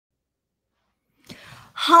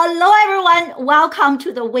Hello, everyone. Welcome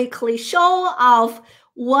to the weekly show of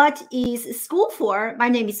What is School For? My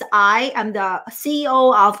name is I. I'm the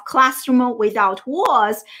CEO of Classroom Without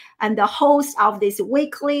Walls and the host of this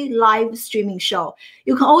weekly live streaming show.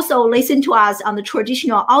 You can also listen to us on the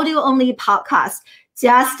traditional audio-only podcast,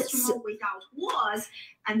 Classroom Without Walls,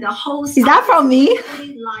 and the host. Is that from me?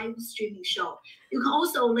 Live streaming show. You can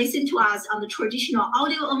also listen to us on the traditional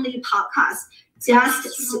audio-only podcast,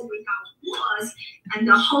 Classroom Without Walls, and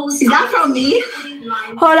the host. Is that from me?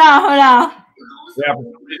 Hold on. Yeah.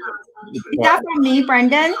 Is that from me,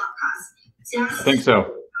 Brendan? I think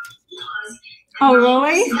so. Oh,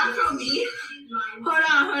 really? Is that from me? Hold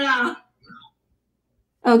on.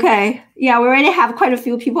 Okay. Yeah, we already have quite a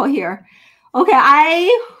few people here. Okay,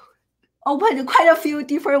 I opened quite a few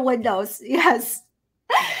different windows. Yes.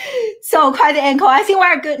 So quite the echo. I think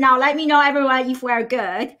we're good now. Let me know, everyone, if we're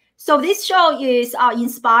good. So this show is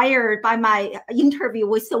inspired by my interview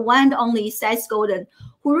with the one and only Seth Godin,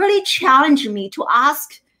 who really challenged me to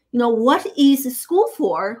ask, what is school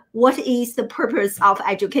for? What is the purpose of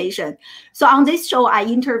education? So on this show, I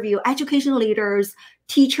interview education leaders,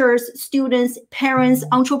 teachers, students, parents,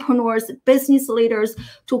 entrepreneurs, business leaders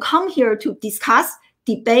to come here to discuss,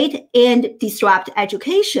 debate, and disrupt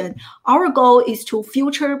education. Our goal is to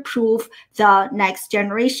future-proof the next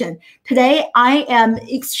generation. Today, I am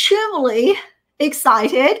extremely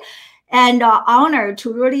excited and honored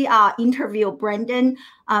to really interview Brendan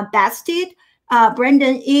Bastide.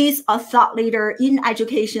 Brendan is a thought leader in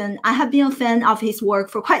education. I have been a fan of his work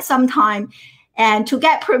for quite some time. And to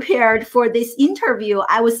get prepared for this interview,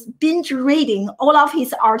 I was binge reading all of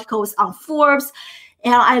his articles on Forbes,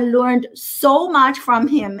 and I learned so much from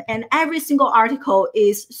him. And every single article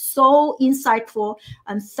is so insightful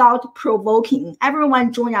and thought-provoking.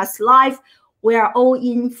 Everyone join us live. We are all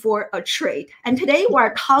in for a treat. And today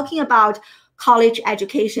we're talking about college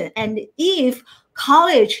education and if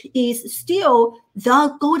college is still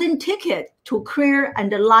the golden ticket to career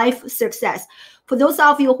and life success. For those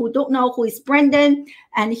of you who don't know who is Brendan,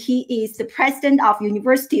 and he is the president of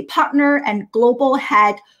University Partner and Global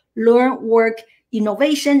Head Learn Work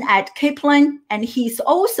Innovation at Kaplan, and he's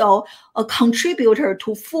also a contributor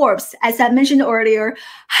to Forbes. As I mentioned earlier,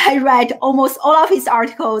 I read almost all of his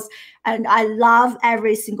articles, and I love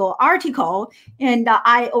every single article. And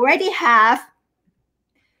I already have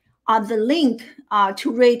the link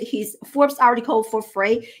to read his Forbes article for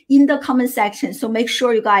free in the comment section. So make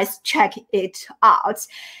sure you guys check it out.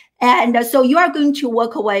 And so you are going to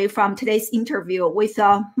walk away from today's interview with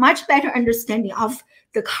a much better understanding of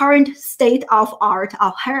the current state of art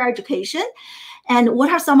of higher education, and what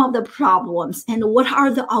are some of the problems, and what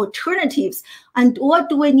are the alternatives, and what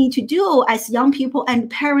do we need to do as young people and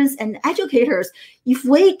parents and educators if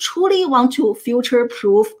we truly want to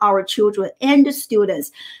future-proof our children and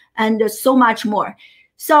students, and so much more.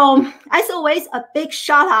 So as always, a big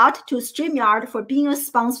shout out to StreamYard for being a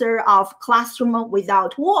sponsor of Classroom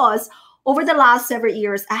Without Walls. Over the last several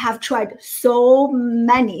years, I have tried so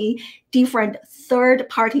many different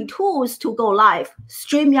third-party tools to go live.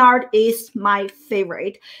 StreamYard is my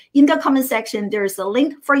favorite. In the comment section, there's a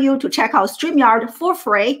link for you to check out StreamYard for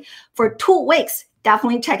free for 2 weeks.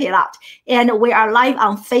 Definitely check it out. And we are live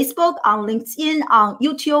on Facebook, on LinkedIn, on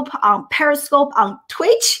YouTube, on Periscope, on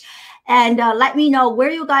Twitch. And let me know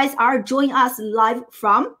where you guys are joining us live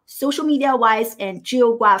from, social media-wise and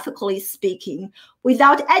geographically speaking.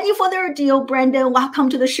 Without any further ado, Brendan, welcome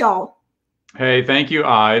to the show. Hey, thank you.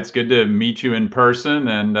 It's good to meet you in person,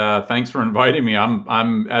 and thanks for inviting me.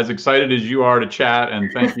 I'm as excited as you are to chat,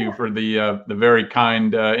 and thank you for the very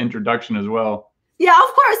kind introduction as well. Yeah,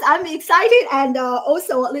 of course, I'm excited and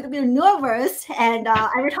also a little bit nervous. And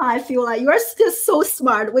every time I feel like you're still so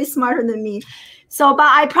smart, way smarter than me. So, but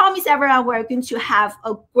I promise everyone we're going to have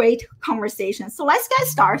a great conversation. So let's get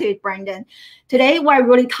started, Brendan. Today, we're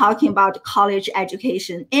really talking about college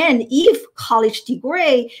education and if college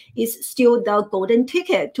degree is still the golden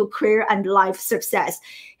ticket to career and life success.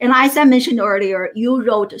 And as I mentioned earlier, you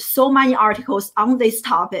wrote so many articles on this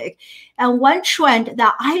topic. And one trend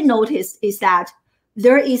that I noticed is that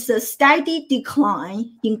there is a steady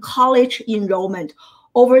decline in college enrollment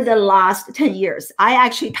over the last 10 years. I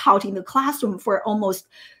actually taught in the classroom for almost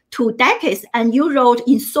 2 decades, and you wrote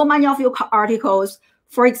in so many of your articles,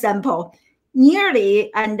 for example,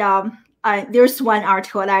 nearly, and there's one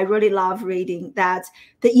article that I really love reading, that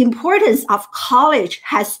the importance of college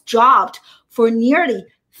has dropped for nearly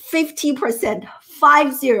 50%,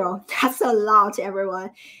 50. That's a lot,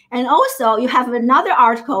 everyone. And also, you have another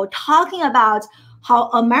article talking about how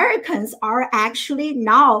Americans are actually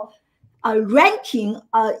now ranking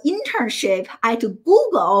an internship at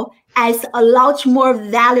Google as a lot more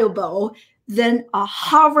valuable than a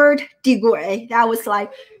Harvard degree. That was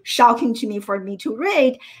like shocking to me for me to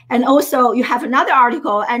read. And also you have another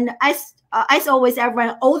article, and as always,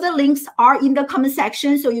 everyone, all the links are in the comment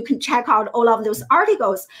section, so you can check out all of those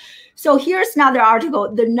articles. So here's another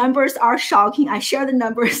article. The numbers are shocking. I share the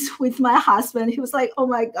numbers with my husband. He was like, oh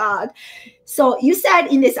my God. So you said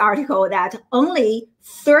in this article that only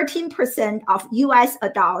 13% of US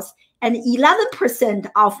adults and 11%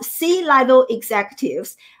 of C-level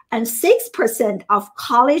executives and 6% of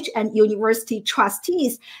college and university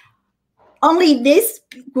trustees, only this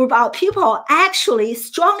group of people actually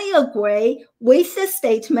strongly agree with the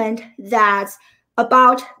statement that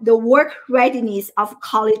about the work readiness of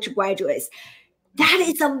college graduates. That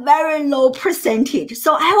is a very low percentage.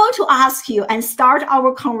 So I want to ask you and start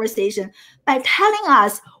our conversation by telling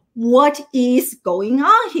us what is going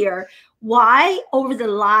on here. Why over the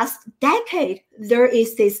last decade, there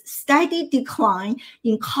is this steady decline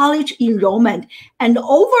in college enrollment, and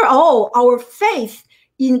overall our faith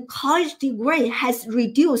in college degree has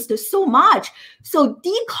reduced so much. So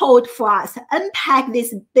decode for us, unpack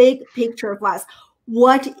this big picture for us.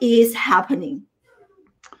 What is happening?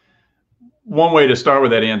 One way to start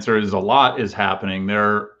with that answer is a lot is happening.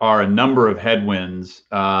 There are a number of headwinds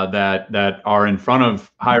that are in front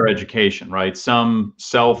of higher education, right? Some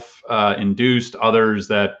self-induced, others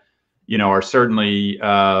that, are certainly,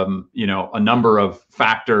 a number of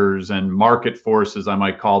factors and market forces, I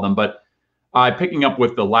might call them. But picking up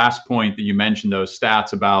with the last point that you mentioned, those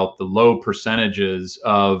stats about the low percentages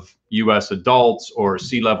of U.S. adults or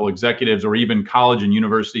C-level executives or even college and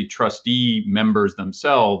university trustee members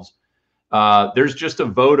themselves, there's just a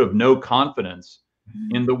vote of no confidence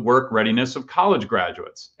in the work readiness of college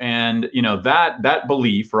graduates. And, that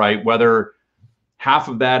belief, right, whether half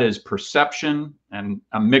of that is perception and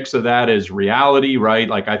a mix of that is reality, right?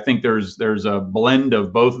 Like, I think there's a blend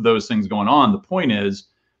of both of those things going on. The point is,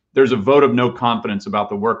 there's a vote of no confidence about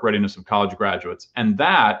the work readiness of college graduates. And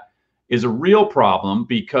that is a real problem,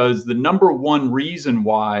 because the number one reason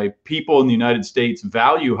why people in the United States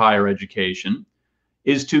value higher education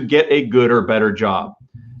is to get a good or better job.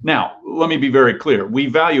 Now, let me be very clear. We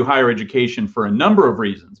value higher education for a number of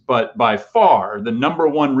reasons, but by far the number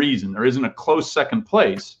one reason, there isn't a close second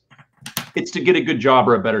place, it's to get a good job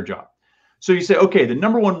or a better job. So you say, okay, the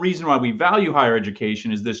number one reason why we value higher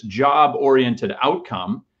education is this job-oriented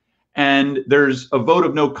outcome. And there's a vote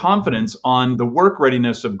of no confidence on the work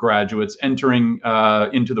readiness of graduates entering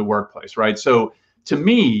into the workplace, right? So to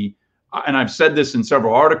me, and I've said this in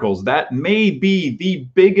several articles, that may be the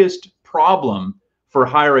biggest problem for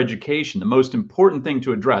higher education, the most important thing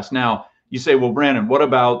to address. Now, you say, well, Brandon, what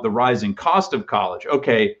about the rising cost of college?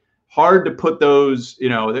 Okay, hard to put those,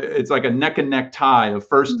 it's like a neck and neck tie of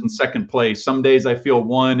first and second place. Some days I feel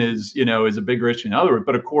one is a bigger issue than other,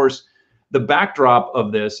 but of course, the backdrop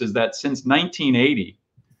of this is that since 1980,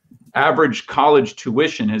 average college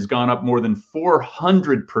tuition has gone up more than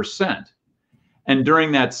 400%. And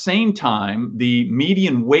during that same time, the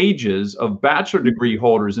median wages of bachelor degree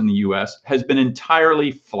holders in the US has been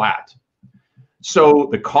entirely flat. So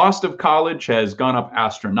the cost of college has gone up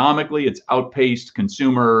astronomically. It's outpaced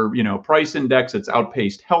consumer, price index. It's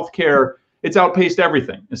outpaced healthcare. It's outpaced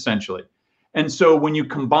everything, essentially. And so when you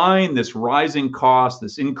combine this rising cost,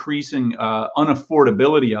 this increasing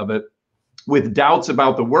unaffordability of it, with doubts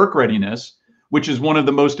about the work readiness, which is one of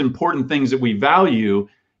the most important things that we value,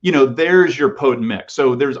 there's your potent mix.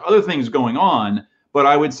 So there's other things going on, but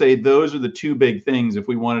I would say those are the two big things, if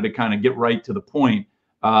we wanted to kind of get right to the point,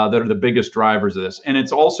 that are the biggest drivers of this. And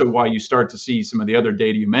it's also why you start to see some of the other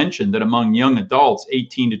data you mentioned, that among young adults,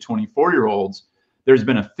 18 to 24-year-olds, there's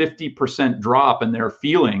been a 50% drop in their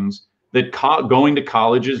feelings that going to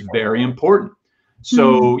college is very important.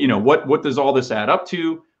 So, what does all this add up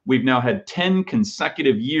to? We've now had 10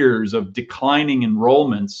 consecutive years of declining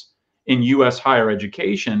enrollments in U.S. higher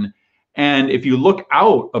education. And if you look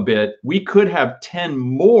out a bit, we could have 10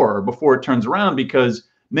 more before it turns around, because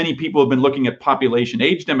many people have been looking at population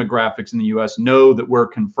age demographics in the U.S., know that we're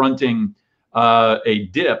confronting a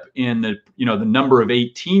dip in the number of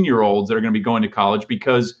 18-year-olds that are going to be going to college,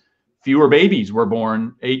 because fewer babies were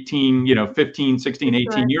born 15, 16,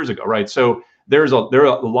 18 years ago, right? So there are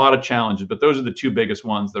a lot of challenges, but those are the two biggest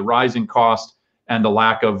ones: the rising cost and the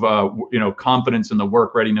lack of confidence in the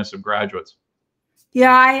work readiness of graduates.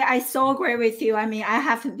 Yeah, I so agree with you. I mean, I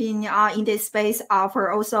have been in this space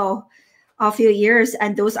for also a few years,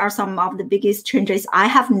 and those are some of the biggest changes I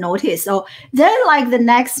have noticed. So then, like, the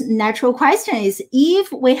next natural question is,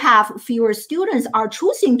 if we have fewer students are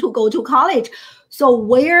choosing to go to college, So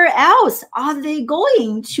where else are they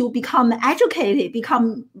going to become educated,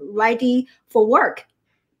 become ready for work?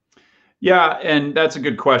 Yeah, and that's a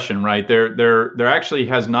good question, right? There actually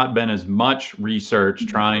has not been as much research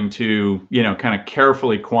trying to, kind of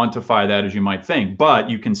carefully quantify that as you might think, but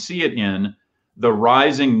you can see it in the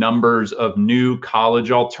rising numbers of new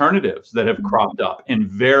college alternatives that have cropped up in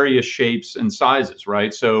various shapes and sizes,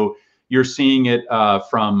 right? So you're seeing it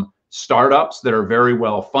from startups that are very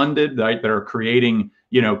well funded, right? That are creating,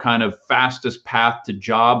 kind of fastest path to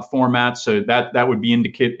job formats. So that would be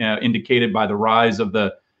indicated by the rise of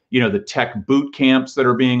the tech boot camps that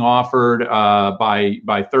are being offered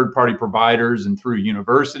by third-party providers and through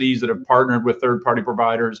universities that have partnered with third-party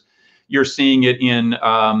providers. You're seeing it in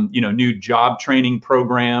new job training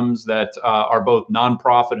programs that are both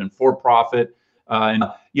nonprofit and for-profit. And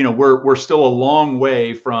we're still a long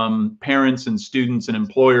way from parents and students and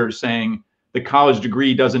employers saying the college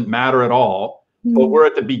degree doesn't matter at all. But we're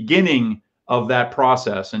at the beginning of that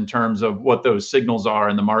process in terms of what those signals are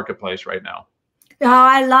in the marketplace right now. Oh,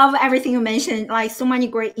 I love everything you mentioned, like so many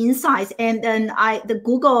great insights. And then the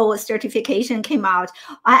Google certification came out.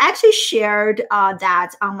 I actually shared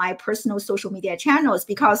that on my personal social media channels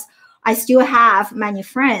because I still have many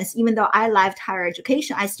friends, even though I left higher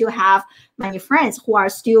education, I still have many friends who are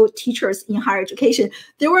still teachers in higher education.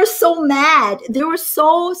 They were so mad. They were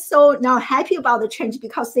so not happy about the change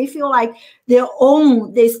because they feel like they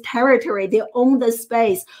own this territory, they own the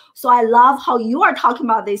space. So I love how you are talking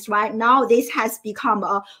about this right now. This has become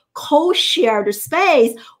a co-shared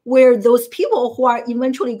space where those people who are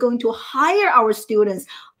eventually going to hire our students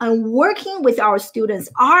and working with our students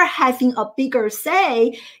are having a bigger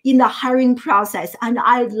say in the hiring process. And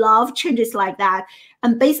I love changes like that.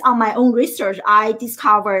 And based on my own research, I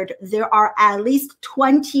discovered there are at least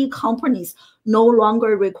 20 companies no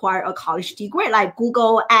longer require a college degree, like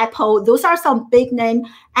Google, Apple. Those are some big name,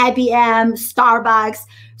 IBM, Starbucks.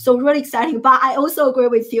 So really exciting. But I also agree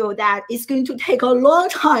with you that it's going to take a long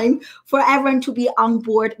time for everyone to be on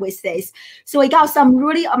board with this. So we got some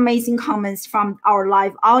really amazing comments from our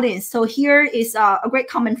live audience. So here is a great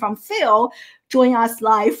comment from Phil, joining us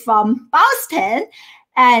live from Boston.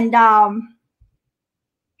 And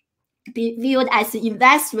be viewed as an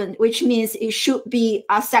investment, which means it should be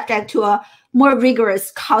subject to a more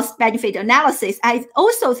rigorous cost-benefit analysis. I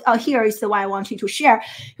also, here is the one I want you to share.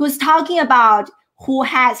 He was talking about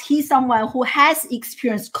he's someone who has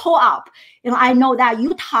experienced co-op. I know that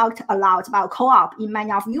you talked a lot about co-op in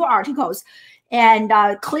many of your articles. And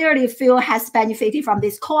clearly Phil has benefited from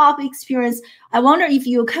this co-op experience. I wonder if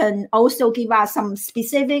you can also give us some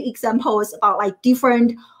specific examples about like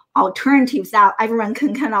different alternatives that everyone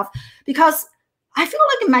can because I feel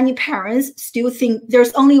like many parents still think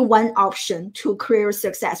there's only one option to career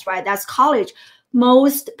success, right? That's college.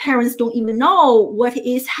 Most parents don't even know what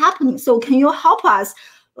is happening. So can you help us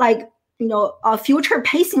future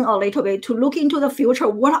pacing a little bit to look into the future?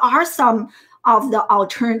 What are some of the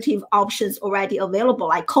alternative options already available,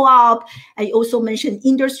 like co-op? And you also mentioned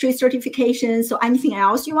industry certification. So anything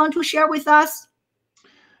else you want to share with us?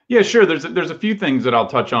 Yeah, sure. There's a few things that I'll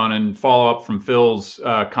touch on and follow up from Phil's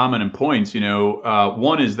comment and points.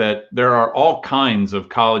 One is that there are all kinds of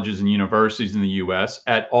colleges and universities in the U.S.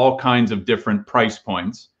 at all kinds of different price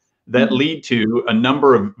points that lead to a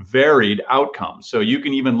number of varied outcomes. So you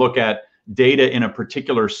can even look at data in a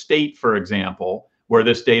particular state, for example, where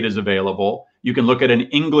this data is available. You can look at an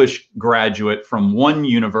English graduate from one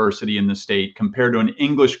university in the state compared to an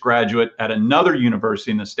English graduate at another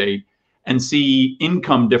university in the state, and see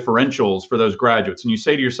income differentials for those graduates. And you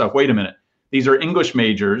say to yourself, wait a minute, these are English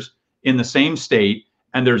majors in the same state,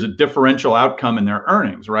 and there's a differential outcome in their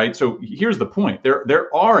earnings, right? So here's the point.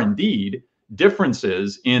 There are indeed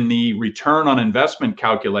differences in the return on investment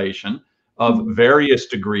calculation of various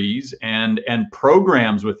degrees and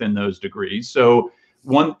programs within those degrees. So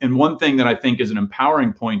one thing that I think is an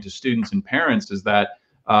empowering point to students and parents is that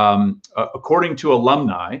according to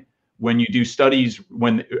alumni, when you do studies,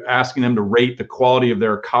 when asking them to rate the quality of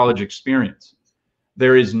their college experience,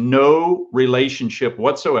 there is no relationship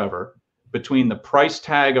whatsoever between the price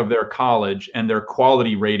tag of their college and their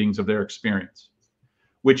quality ratings of their experience.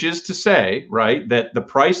 Which is to say, right, that the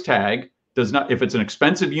price tag does not, if it's an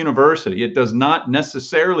expensive university, it does not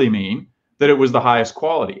necessarily mean that it was the highest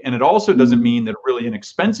quality. And it also doesn't mean that really an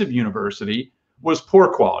expensive university was poor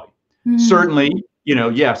quality. Certainly,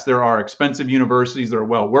 yes, there are expensive universities that are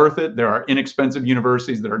well worth it. There are inexpensive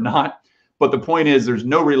universities that are not. But the point is, there's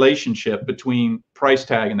no relationship between price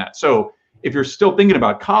tag and that. So if you're still thinking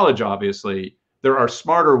about college, obviously, there are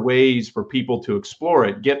smarter ways for people to explore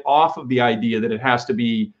it. Get off of the idea that it has to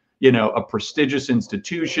be, a prestigious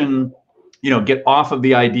institution get off of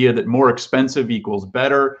the idea that more expensive equals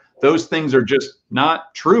better. Those things are just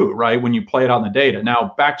not true, right? When you play it on the data.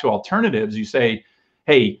 Now, back to alternatives, you say,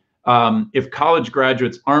 hey, if college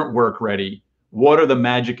graduates aren't work ready, what are the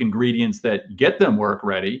magic ingredients that get them work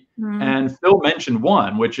ready? And Phil mentioned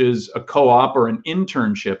one, which is a co-op or an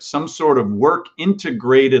internship, some sort of work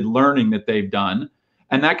integrated learning that they've done.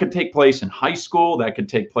 And that could take place in high school, that could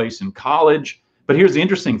take place in college. But here's the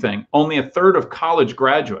interesting thing. Only a third of college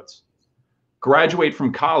graduates graduate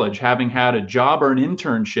from college having had a job or an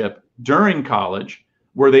internship during college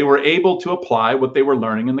where they were able to apply what they were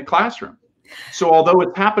learning in the classroom. So although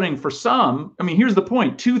it's happening for some, I mean, here's the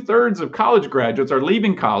point. 2/3 of college graduates are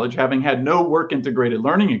leaving college having had no work integrated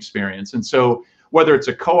learning experience. And so whether it's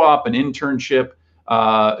a co-op, an internship,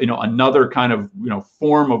 another kind of,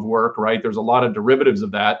 form of work, right? There's a lot of derivatives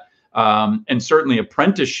of that. And certainly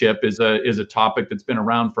apprenticeship is a topic that's been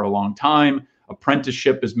around for a long time.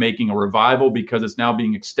 Apprenticeship is making a revival because it's now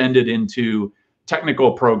being extended into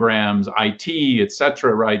technical programs, IT, et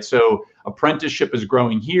cetera, right? So apprenticeship is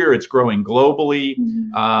growing here, it's growing globally.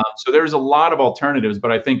 So there's a lot of alternatives,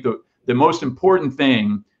 but I think the most important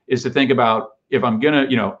thing is to think about if I'm gonna,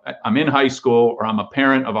 I'm in high school or I'm a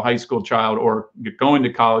parent of a high school child or going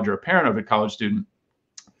to college or a parent of a college student,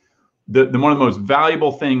 the one of the most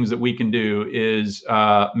valuable things that we can do is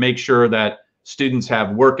make sure that students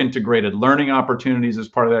have work integrated learning opportunities as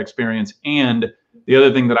part of that experience. And the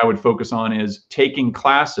other thing that I would focus on is taking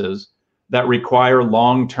classes that require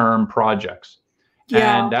long-term projects.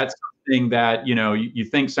 Yeah. And that's something that, you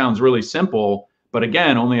think sounds really simple, but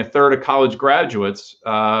again, only a third of college graduates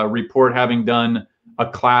report having done a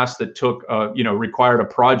class that took, required a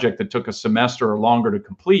project that took a semester or longer to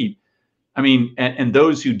complete. I mean, and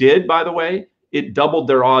those who did, by the way, it doubled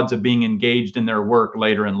their odds of being engaged in their work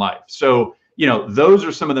later in life. So, those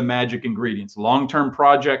are some of the magic ingredients: long-term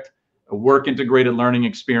project, a work integrated learning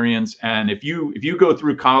experience. And if you go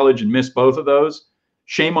through college and miss both of those,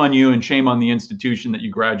 shame on you and shame on the institution that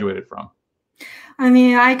you graduated from. I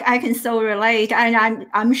mean, I can so relate, and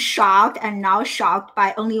I'm shocked and now shocked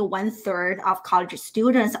by only 1/3 of college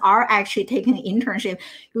students are actually taking an internship.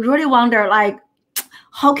 You really wonder, like,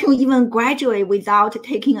 how can we even graduate without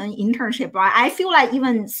taking an internship, right? I feel like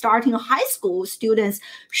even starting high school students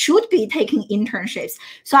should be taking internships.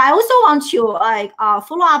 So I also want to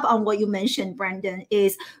follow up on what you mentioned, Brandon,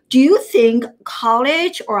 is do you think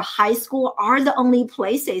college or high school are the only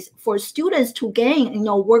places for students to gain,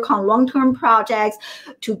 work on long-term projects,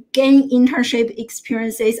 to gain internship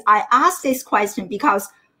experiences? I ask this question because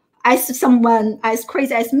as someone as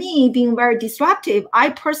crazy as me, being very disruptive,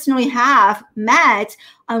 I personally have met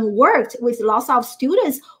and worked with lots of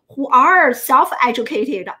students who are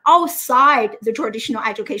self-educated outside the traditional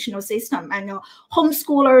educational system, and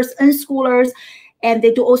homeschoolers, unschoolers, and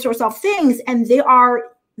they do all sorts of things, and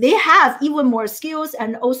they have even more skills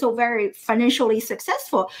and also very financially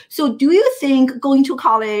successful. So do you think going to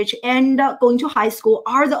college and going to high school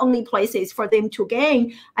are the only places for them to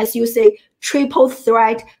gain, as you say, triple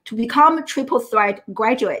threat, to become triple threat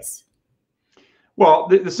graduates? Well,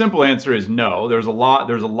 the simple answer is no. There's a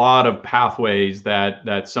lot of pathways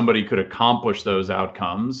that somebody could accomplish those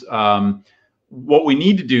outcomes. What we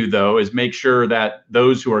need to do, though, is make sure that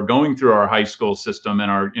those who are going through our high school system and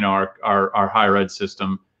our higher ed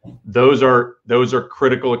system, those are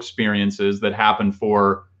critical experiences that happen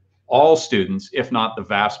for all students, if not the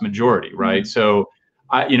vast majority, right? So,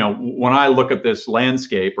 when I look at this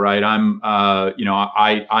landscape, right,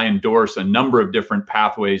 I endorse a number of different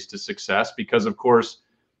pathways to success because, of course,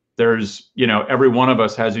 there's, every one of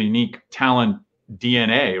us has a unique talent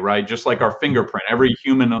DNA, right? Just like our fingerprint, every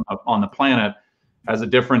human on the planet has a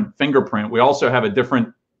different fingerprint. We also have a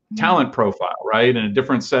different talent profile, right? And a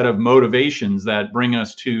different set of motivations that bring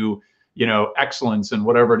us to, excellence in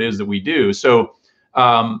whatever it is that we do. So,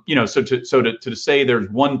 to say there's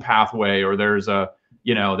one pathway or there's a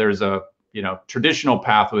traditional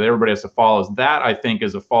pathway that everybody has to follow, that I think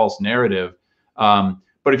is a false narrative.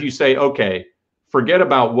 But if you say, okay, forget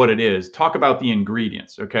about what it is, talk about the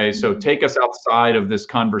ingredients. Okay. So take us outside of this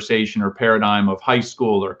conversation or paradigm of high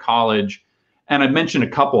school or college. And I mentioned a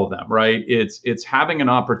couple of them, right? It's having an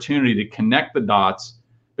opportunity to connect the dots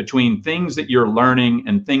between things that you're learning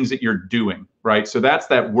and things that you're doing, right? So that's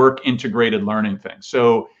that work integrated learning thing.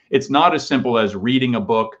 So it's not as simple as reading a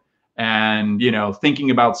book and,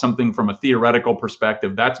 thinking about something from a theoretical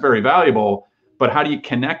perspective. That's very valuable. But how do you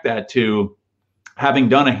connect that to having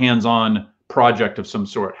done a hands-on project of some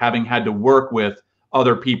sort, having had to work with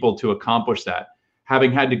other people to accomplish that,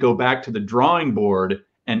 having had to go back to the drawing board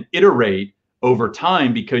and iterate over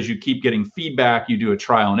time because you keep getting feedback, you do a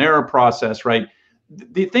trial and error process, right?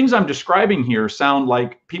 the things I'm describing here sound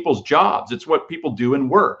like people's jobs. It's what people do in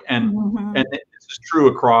work. And this is true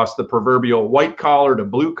across the proverbial white collar to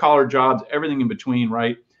blue collar jobs, everything in between,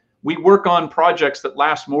 right? We work on projects that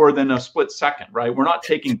last more than a split second, right? We're not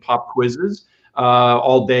taking pop quizzes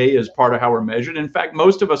all day as part of how we're measured. In fact,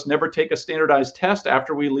 most of us never take a standardized test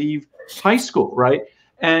after we leave high school, right?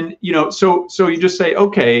 And, you know, so you just say,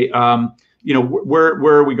 okay, you know, where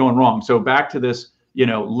are we going wrong? So back to this, you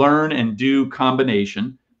know, learn and do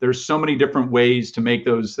combination. There's so many different ways to make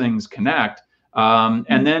those things connect.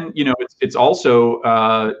 And then, you know, it's also,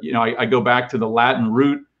 you know, I go back to the Latin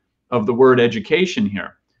root of the word education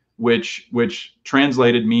here, which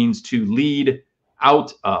translated means to lead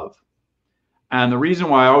out of. And the reason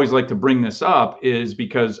why I always like to bring this up is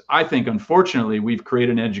because I think, unfortunately, we've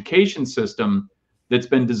created an education system that's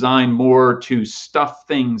been designed more to stuff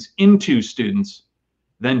things into students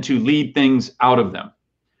than to lead things out of them.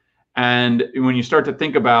 And when you start to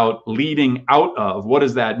think about leading out of, what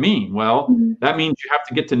does that mean? Well, that means you have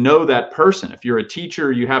to get to know that person. If you're a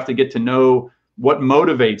teacher, you have to get to know what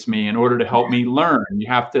motivates me in order to help me learn. You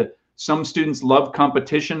have to, some students love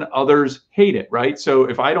competition, others hate it, right? So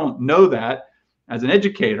if I don't know that as an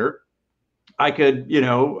educator, I could, you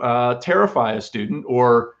know, terrify a student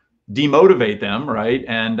or demotivate them, right?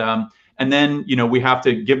 And then, you know, we have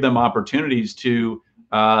to give them opportunities to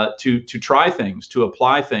try things, to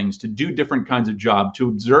apply things, to do different kinds of job, to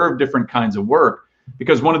observe different kinds of work.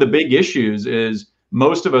 Because one of the big issues is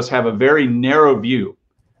most of us have a very narrow view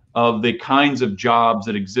of the kinds of jobs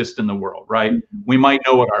that exist in the world, right? We might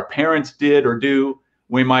know what our parents did or do.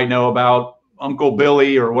 We might know about Uncle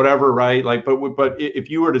Billy or whatever, right? Like, but if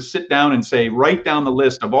you were to sit down and say, write down the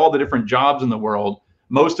list of all the different jobs in the world,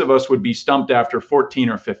 most of us would be stumped after 14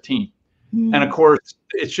 or 15. And of course,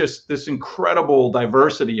 it's just this incredible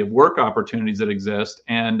diversity of work opportunities that exist.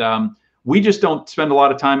 And we just don't spend a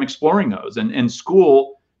lot of time exploring those. And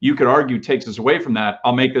school, you could argue, takes us away from that.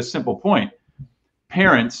 I'll make this simple point.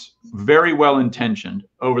 Parents, very well intentioned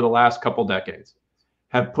over the last couple decades,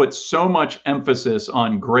 have put so much emphasis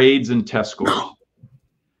on grades and test scores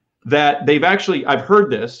that they've actually, I've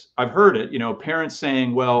heard it, you know, parents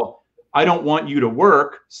saying, well, I don't want you to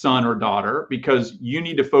work, son or daughter, because you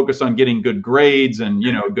need to focus on getting good grades and,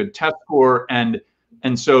 you know, a good test score. And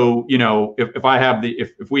so, you know, if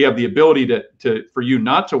we have the ability for you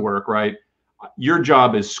not to work, right, your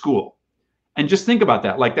job is school. And just think about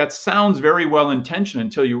that. Like, that sounds very well intentioned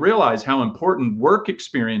until you realize how important work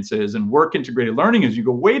experience is and work integrated learning is. You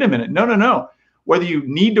go, wait a minute, no. Whether you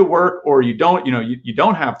need to work or you don't, you know, you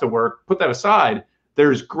don't have to work, put that aside.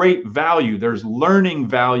 There's great value. There's learning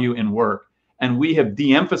value in work. And we have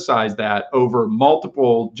de-emphasized that over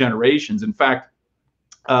multiple generations. In fact,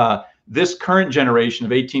 this current generation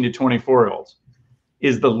of 18 to 24-year-olds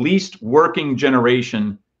is the least working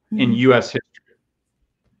generation in U.S. history.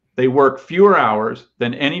 They work fewer hours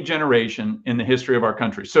than any generation in the history of our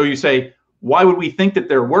country. So you say, why would we think that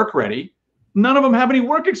they're work ready? None of them have any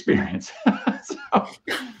work experience.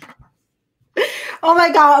 Oh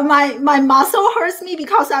my God, my muscle hurts me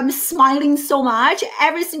because I'm smiling so much.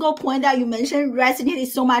 Every single point that you mentioned resonated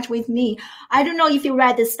so much with me. I don't know if you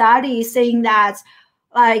read the study saying that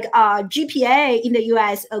like GPA in the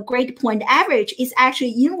US, a grade point average, is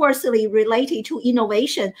actually inversely related to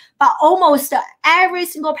innovation. But almost every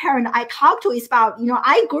single parent I talk to is about, you know,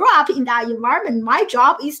 I grew up in that environment. My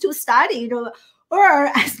job is to study, you know, or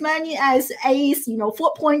as many as A's, you know,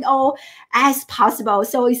 4.0 as possible.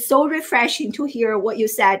 So it's so refreshing to hear what you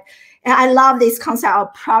said. And I love this concept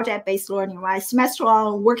of project-based learning, right? Semester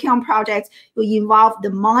long, working on projects, you involve the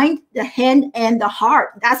mind, the hand, and the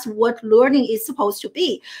heart. That's what learning is supposed to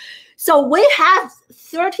be. So we have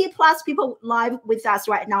 30 plus people live with us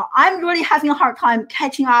right now. I'm really having a hard time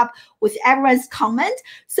catching up with everyone's comment.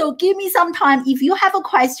 So give me some time. If you have a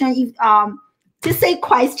question, just say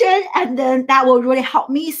question, and then that will really help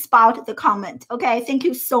me spout the comment. Okay, thank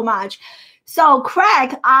you so much. So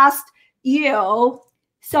Craig asked you,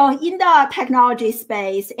 so in the technology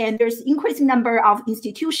space, and there's increasing number of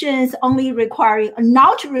institutions only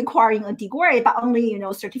not requiring a degree, but only, you know,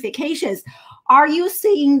 certifications. Are you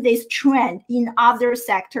seeing this trend in other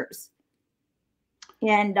sectors?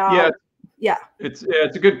 And yeah, it's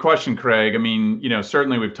a good question, Craig. I mean, you know,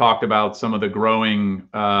 certainly we've talked about some of the growing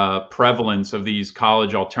prevalence of these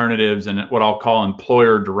college alternatives and what I'll call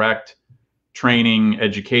employer direct training,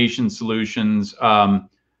 education solutions.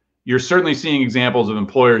 You're certainly seeing examples of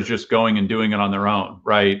employers just going and doing it on their own,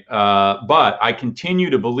 right? But I continue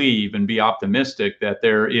to believe and be optimistic that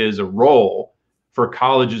there is a role for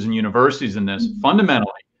colleges and universities in this.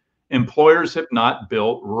 Fundamentally, employers have not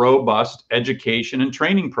built robust education and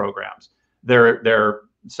training programs.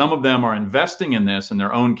 some of them are investing in this and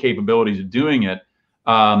their own capabilities of doing it.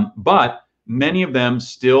 But many of them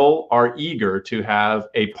still are eager to have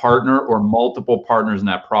a partner or multiple partners in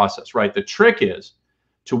that process, right? The trick is,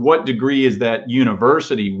 to what degree is that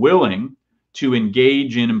university willing to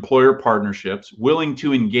engage in employer partnerships, willing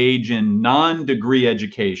to engage in non-degree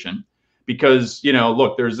education? Because,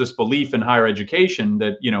 look, there's this belief in higher education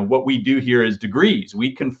that, what we do here is degrees.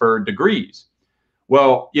 We confer degrees.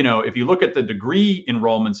 Well, if you look at the degree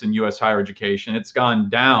enrollments in U.S. higher education, it's gone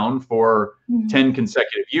down for 10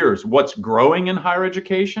 consecutive years. What's growing in higher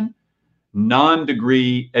education?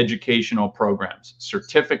 Non-degree educational programs,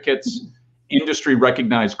 certificates, industry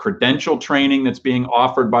recognized credential training that's being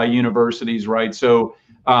offered by universities, right? So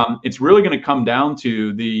it's really going to come down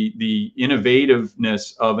to the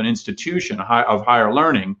innovativeness of an institution of higher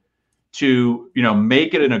learning to,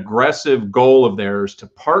 make it an aggressive goal of theirs to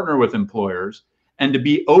partner with employers and to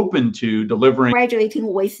be open to delivering.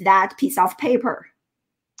 Graduating with that piece of paper.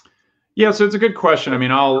 Yeah, so it's a good question. I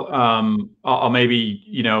mean, I'll maybe,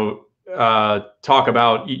 talk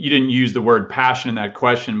about, you didn't use the word passion in that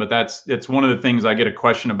question, but it's one of the things I get a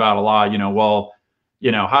question about a lot,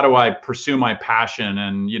 how do I pursue my passion?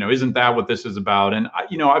 And, isn't that what this is about? And,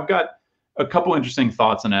 I've got a couple interesting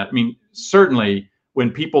thoughts on that. I mean, certainly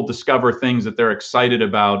when people discover things that they're excited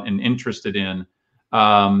about and interested in,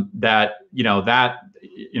 that's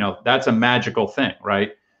a magical thing,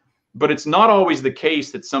 right? But it's not always the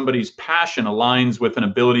case that somebody's passion aligns with an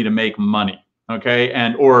ability to make money,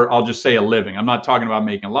 okay? Or I'll just say a living. I'm not talking about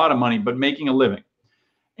making a lot of money, but making a living.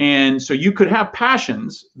 And so you could have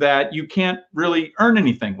passions that you can't really earn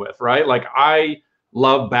anything with, right? Like, I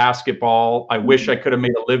love basketball. I wish I could have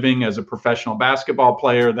made a living as a professional basketball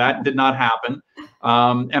player. That did not happen.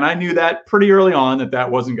 And I knew that pretty early on that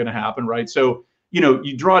wasn't going to happen, right? So,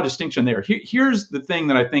 you draw a distinction there. Here's the thing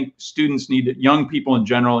that I think students need, young people in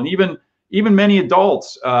general, and even many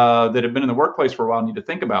adults that have been in the workplace for a while need to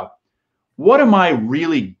think about. What am I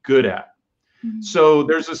really good at? So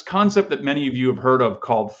there's this concept that many of you have heard of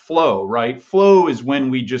called flow, right? Flow is when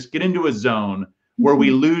we just get into a zone where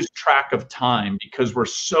we lose track of time because we're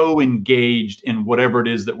so engaged in whatever it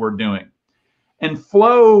is that we're doing. And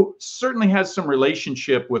flow certainly has some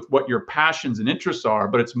relationship with what your passions and interests are,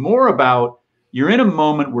 but it's more about, you're in a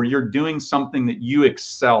moment where you're doing something that you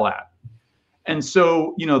excel at. And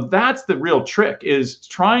so, that's the real trick, is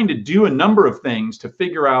trying to do a number of things to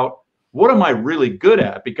figure out, what am I really good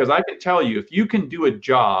at? Because I can tell you, if you can do a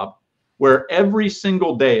job where every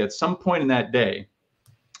single day, at some point in that day,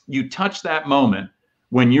 you touch that moment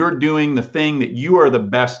when you're doing the thing that you are the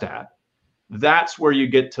best at, that's where you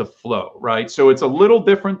get to flow, right? So it's a little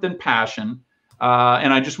different than passion.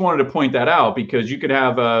 And I just wanted to point that out, because you could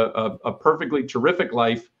have a perfectly terrific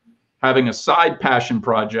life having a side passion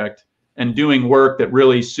project and doing work that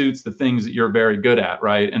really suits the things that you're very good at,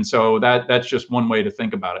 right? And so that's just one way to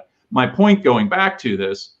think about it. My point, going back to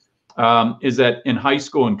this, is that in high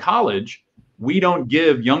school and college, we don't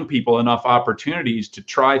give young people enough opportunities to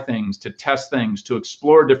try things, to test things, to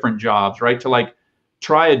explore different jobs, right? To like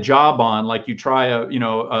try a job on, like you try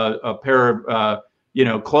a pair of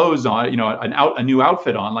clothes on, a new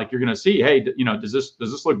outfit on, like you're going to see, hey, does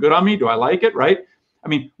this look good on me? Do I like it? Right? I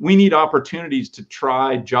mean, we need opportunities to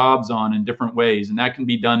try jobs on in different ways. And that can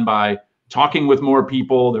be done by talking with more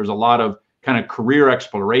people. There's a lot of kind of career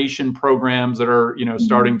exploration programs that are,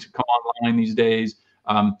 starting to come online these days,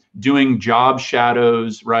 doing job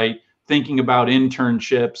shadows, right? Thinking about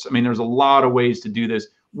internships. I mean, there's a lot of ways to do this.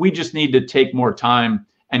 We just need to take more time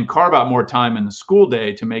and carve out more time in the school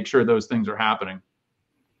day to make sure those things are happening.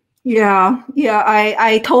 Yeah,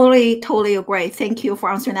 I totally agree. Thank you for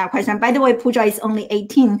answering that question. By the way, Pooja is only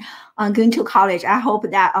 18, going to college. I hope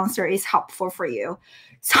that answer is helpful for you.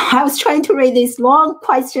 So I was trying to read this long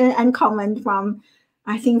question and comment from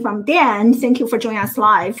Dan. Thank you for joining us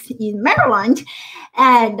live in Maryland,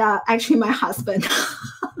 and actually my husband.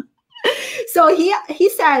 So he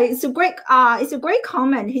said it's a great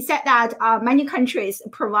comment. He said that many countries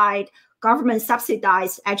provide government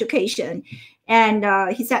subsidized education. And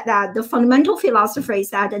he said that the fundamental philosophy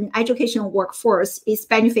is that an educational workforce is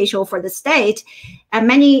beneficial for the state. And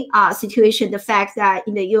many situations, the fact that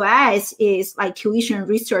in the US is like tuition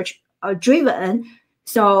research driven.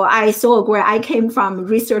 So I so agree. I came from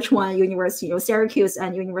Research One University of Syracuse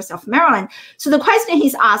and University of Maryland. So the question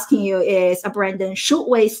he's asking you is, Brandon, should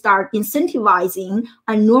we start incentivizing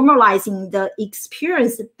and normalizing the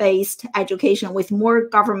experience-based education with more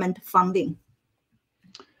government funding?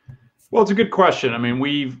 Well, it's a good question. I mean,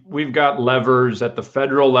 we've got levers at the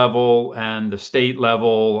federal level and the state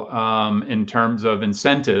level in terms of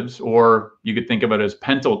incentives, or you could think of it as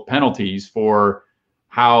penalties for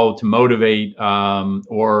how to motivate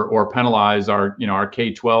or penalize our our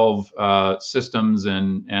K-12 systems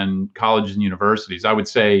and colleges and universities. I would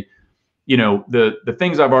say, the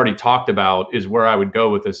things I've already talked about is where I would go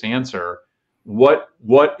with this answer. What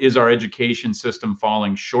is our education system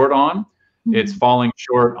falling short on? It's falling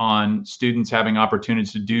short on students having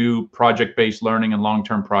opportunities to do project-based learning and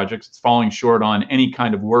long-term projects. It's falling short on any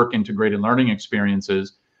kind of work integrated learning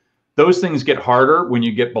experiences. Those things get harder when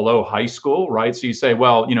you get below high school, right? So you say,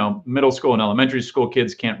 well, middle school and elementary school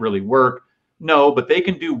kids can't really work. No, but they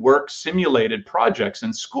can do work simulated projects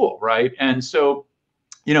in school, right? And so,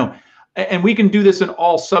 and we can do this in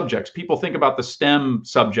all subjects. People think about the STEM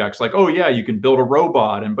subjects like, oh yeah, you can build a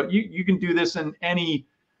robot, but you can do this in any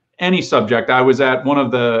subject. I was at one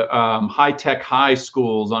of the high-tech high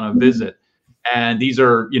schools on a visit, and these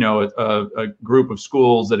are, a group of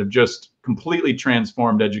schools that have just completely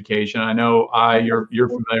transformed education. I know you're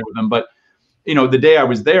familiar with them, but the day I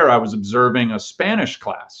was there, I was observing a Spanish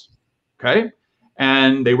class, okay?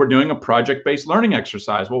 And they were doing a project-based learning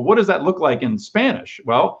exercise. Well, what does that look like in Spanish?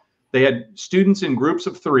 Well, they had students in groups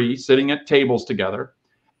of 3 sitting at tables together,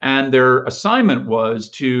 and their assignment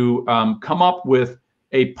was to come up with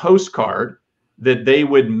a postcard that they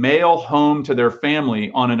would mail home to their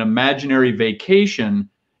family on an imaginary vacation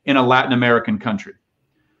in a Latin American country.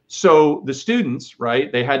 So the students,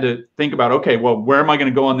 right, they had to think about, okay, well, where am I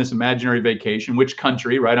going to go on this imaginary vacation? Which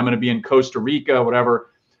country, right? I'm going to be in Costa Rica,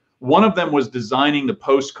 whatever. One of them was designing the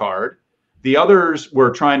postcard. The others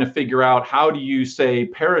were trying to figure out, how do you say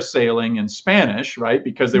parasailing in Spanish, right?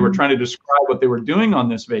 Because they were trying to describe what they were doing on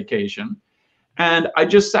this vacation. And I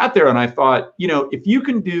just sat there and I thought, if you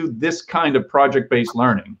can do this kind of project-based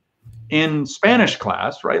learning in Spanish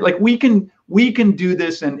class, right? Like we can do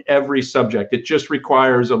this in every subject. It just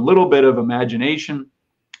requires a little bit of imagination.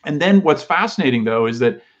 And then what's fascinating though is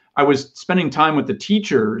that I was spending time with the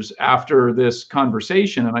teachers after this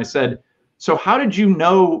conversation, and I said, so how did you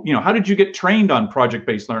how did you get trained on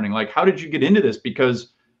project-based learning? Like, how did you get into this?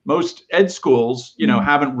 Because most ed schools,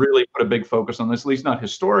 haven't really put a big focus on this, at least not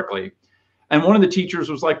historically. And one of the teachers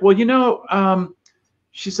was like, well,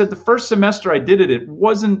 she said, the first semester I did it, it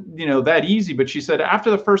wasn't, that easy. But she said,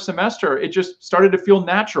 after the first semester, it just started to feel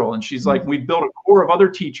natural. And she's like, we built a core of other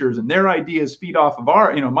teachers and their ideas feed off of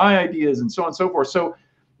our, my ideas and so on and so forth. So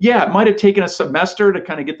yeah, it might have taken a semester to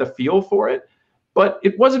kind of get the feel for it, but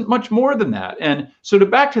it wasn't much more than that. And so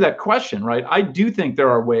back to that question, right? I do think there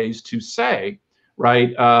are ways to say, right,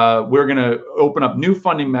 we're going to open up new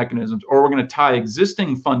funding mechanisms, or we're going to tie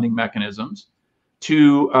existing funding mechanisms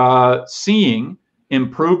to seeing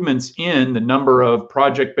improvements in the number of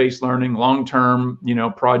project-based learning, long-term,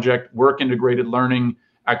 project work integrated learning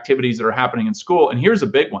activities that are happening in school. And here's a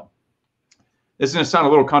big one. This is going to sound a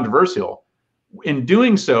little controversial. In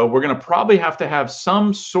doing so, we're going to probably have to have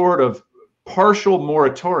some sort of partial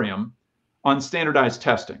moratorium on standardized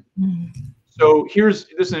testing. So this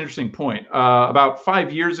is an interesting point. About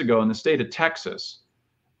 5 years ago in the state of Texas,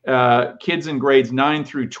 kids in grades 9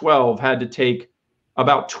 through 12 had to take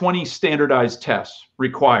about 20 standardized tests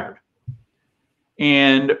required.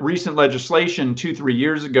 And recent legislation 2-3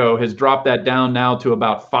 years ago has dropped that down now to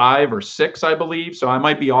about 5 or 6, I believe. So I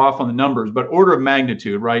might be off on the numbers, but order of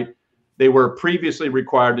magnitude, right? They were previously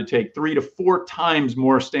required to take 3 to 4 times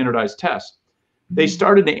more standardized tests. They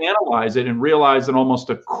started to analyze it and realized that almost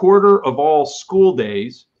a quarter of all school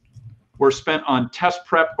days were spent on test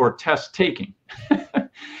prep or test taking.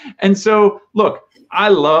 And so, look, I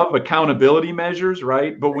love accountability measures,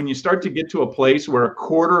 right? But when you start to get to a place where a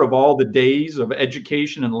quarter of all the days of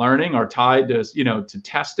education and learning are tied to, to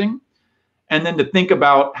testing, and then to think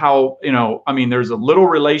about how, there's a little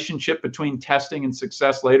relationship between testing and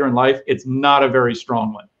success later in life, it's not a very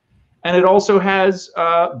strong one. And it also has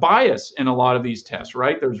bias in a lot of these tests,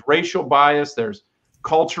 right? There's racial bias, there's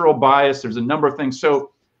cultural bias, there's a number of things.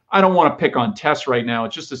 So I don't want to pick on tests right now.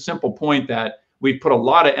 It's just a simple point that we put a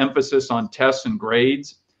lot of emphasis on tests and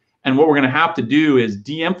grades. And what we're going to have to do is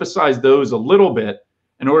de-emphasize those a little bit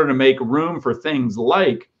in order to make room for things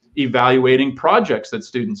like evaluating projects that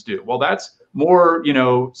students do. Well, that's more,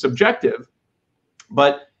 subjective,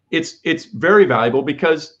 but it's very valuable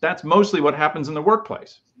because that's mostly what happens in the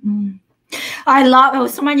workplace. I love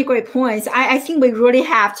so many great points. I think we really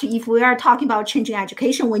have to, if we are talking about changing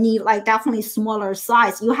education, we need definitely smaller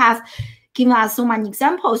size. You have given us so many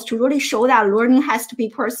examples to really show that learning has to be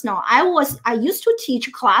personal. I used to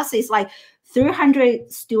teach classes like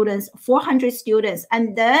 300 students, 400 students.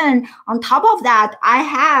 And then on top of that, I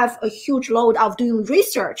have a huge load of doing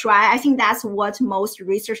research, right? I think that's what most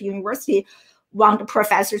research university want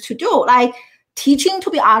professors to do. Like teaching, to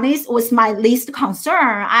be honest, was my least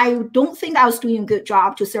concern. I don't think I was doing a good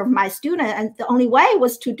job to serve my student. And the only way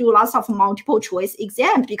was to do lots of multiple choice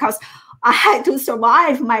exams because I had to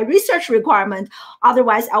survive my research requirement.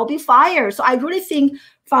 Otherwise, I'll be fired. So I really think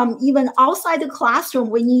from even outside the classroom,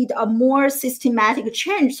 we need a more systematic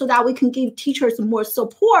change so that we can give teachers more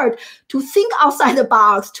support to think outside the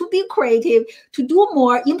box, to be creative, to do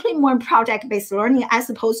more, implement more project-based learning, as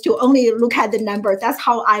opposed to only look at the numbers. That's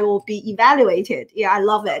how I will be evaluated. Yeah, I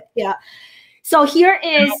love it. Yeah. So here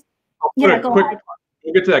is, go ahead.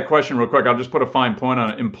 We'll get to that question real quick. I'll just put a fine point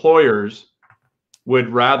on it. Employers would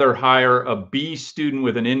rather hire a B student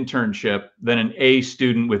with an internship than an A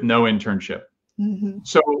student with no internship. Mm-hmm.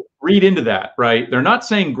 So read into that, right? They're not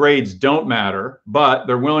saying grades don't matter, but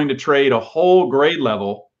they're willing to trade a whole grade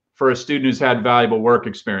level for a student who's had valuable work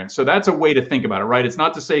experience. So that's a way to think about it, right? It's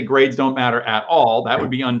not to say grades don't matter at all. That would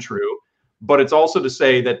be untrue. But it's also to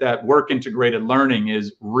say that that work integrated learning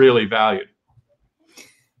is really valued.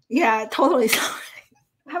 Yeah, totally.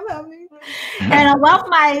 And one of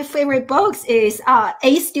my favorite books is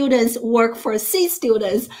A students work for C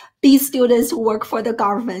students, B students work for the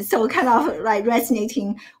government. So kind of like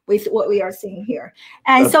resonating with what we are seeing here.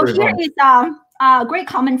 And that's so here is a great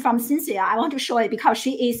comment from Cynthia. I want to show it because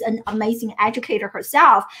she is an amazing educator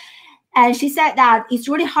herself. And she said that it's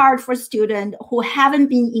really hard for students who haven't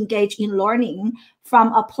been engaged in learning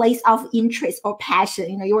from a place of interest or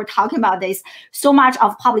passion. You know, you were talking about this. So much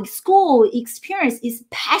of public school experience is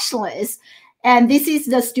passionless. And this is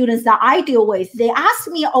the students that I deal with. They ask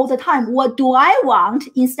me all the time, what do I want?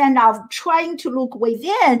 Instead of trying to look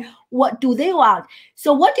within, what do they want?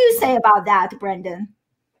 So what do you say about that, Brandon?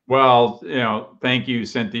 Well, thank you,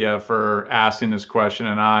 Cynthia, for asking this question.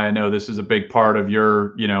 And I know this is a big part of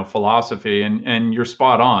your, philosophy, and you're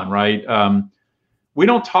spot on, right? We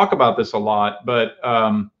don't talk about this a lot, but,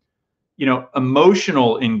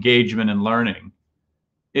 emotional engagement in learning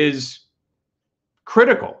is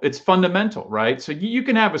critical. It's fundamental, right? So you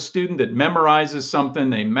can have a student that memorizes something,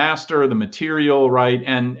 they master the material, right?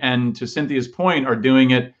 And to Cynthia's point, are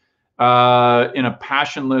doing it in a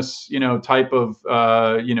passionless, type of,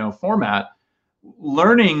 format.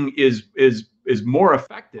 Learning is more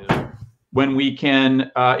effective when we can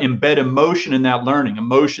embed emotion in that learning,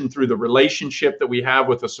 emotion through the relationship that we have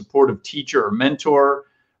with a supportive teacher or mentor,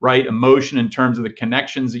 right? Emotion in terms of the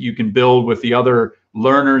connections that you can build with the other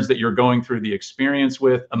learners that you're going through the experience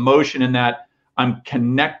with, emotion in that I'm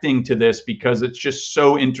connecting to this because it's just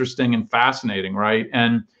so interesting and fascinating, right?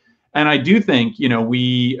 And I do think,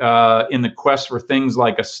 we in the quest for things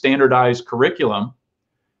like a standardized curriculum,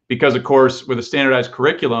 because of course, with a standardized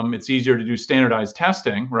curriculum, it's easier to do standardized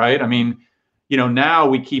testing, right? I mean, now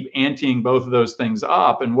we keep anteing both of those things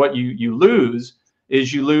up, and what you lose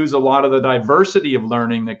is you lose a lot of the diversity of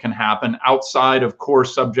learning that can happen outside of core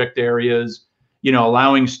subject areas,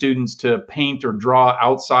 allowing students to paint or draw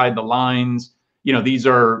outside the lines. These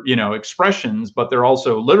are, expressions, but they're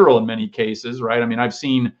also literal in many cases, right? I mean, I've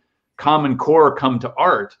seen Common Core come to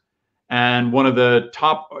art, and one of the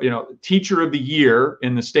top, teacher of the year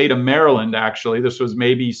in the state of Maryland, actually, this was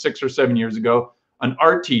maybe 6 or 7 years ago, an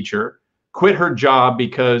art teacher quit her job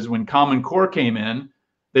because when Common Core came in,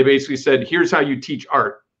 they basically said, here's how you teach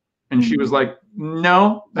art. And she was like,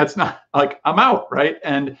 no, that's not, like, I'm out, right?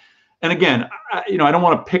 And again, I don't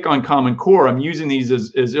want to pick on Common Core. I'm using these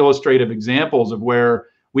as illustrative examples of where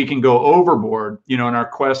we can go overboard, in our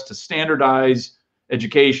quest to standardize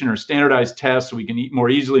education or standardized tests so we can more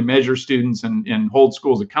easily measure students and hold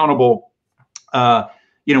schools accountable.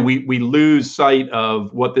 We lose sight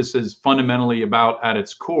of what this is fundamentally about at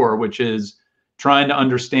its core, which is trying to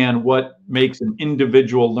understand what makes an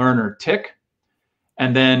individual learner tick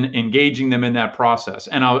and then engaging them in that process.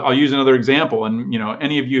 And I'll use another example. And,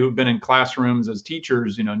 any of you who've been in classrooms as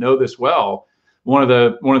teachers, know this well. One of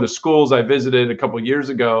the schools I visited a couple of years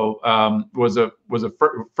ago was a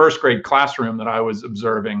first grade classroom that I was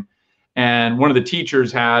observing, and one of the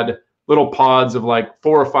teachers had little pods of like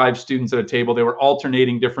 4 or 5 students at a table. They were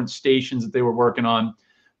alternating different stations that they were working on,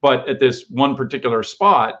 but at this one particular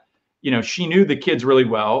spot, she knew the kids really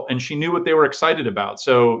well, and she knew what they were excited about.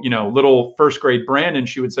 So, little first grade Brandon,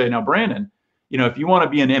 she would say, now Brandon, if you want to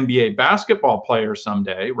be an NBA basketball player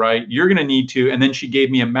someday, right, you're going to need to, and then she gave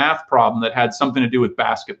me a math problem that had something to do with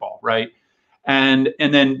basketball, right? And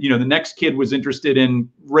then, the next kid was interested in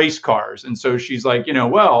race cars. And so she's like,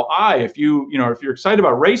 well, if you're excited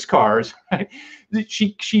about race cars, right?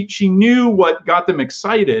 She knew what got them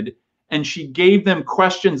excited. and she gave them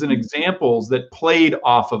questions and examples that played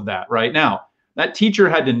off of that. Right now, that teacher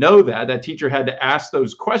had to know that teacher had to ask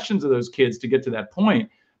those questions of those kids to get to that point.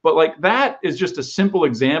 But like, that is just a simple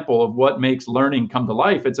example of what makes learning come to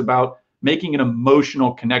life. It's about making an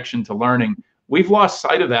emotional connection to learning. We've lost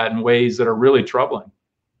sight of that in ways that are really troubling.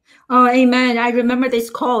 Oh, amen. I remember this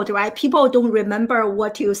quote, right? People don't remember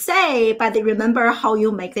what you say, but they remember how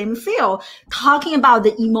you make them feel. Talking about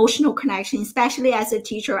the emotional connection, especially as a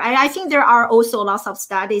teacher. I think there are also lots of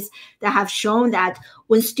studies that have shown that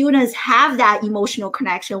when students have that emotional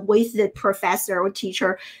connection with the professor or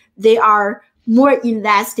teacher, they are more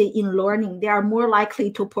invested in learning. They are more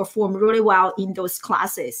likely to perform really well in those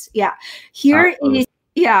classes. Yeah. Here's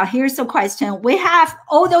a question. We have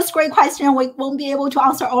all those great questions. We won't be able to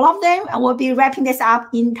answer all of them, and we'll be wrapping this up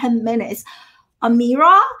in 10 minutes.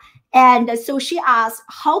 Amira, and so she asks,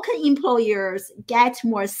 how can employers get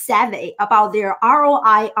more savvy about their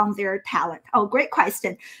ROI on their talent? Oh, great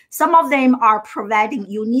question. Some of them are providing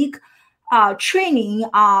unique training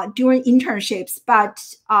during internships,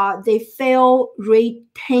 but they fail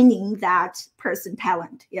retaining that person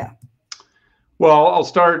talent. Yeah. Well, I'll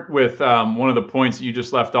start with one of the points that you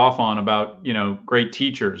just left off on about, great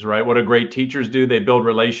teachers, right? What do great teachers do? They build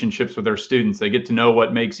relationships with their students. They get to know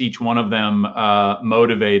what makes each one of them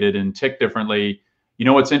motivated and tick differently. You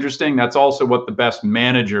know what's interesting? That's also what the best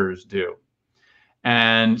managers do.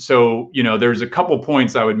 And so, there's a couple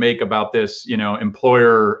points I would make about this,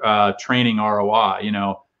 employer training ROI.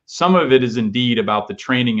 Some of it is indeed about the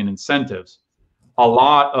training and incentives. A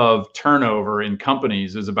lot of turnover in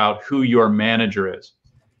companies is about who your manager is.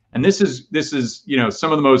 And this is,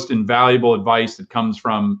 some of the most invaluable advice that comes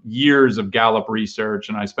from years of Gallup research.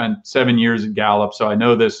 And I spent 7 years at Gallup, so I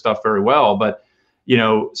know this stuff very well. But,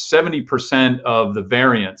 70% of the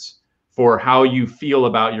variance for how you feel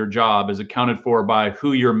about your job is accounted for by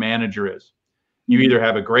who your manager is. You either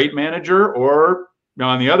have a great manager, or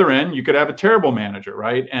on the other end, you could have a terrible manager,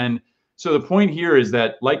 right? And so the point here is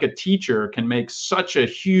that, like a teacher can make such a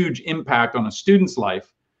huge impact on a student's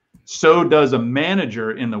life, so does a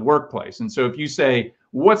manager in the workplace. And so if you say,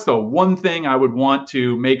 what's the one thing I would want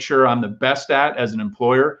to make sure I'm the best at as an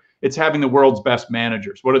employer? It's having the world's best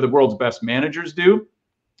managers. What do the world's best managers do?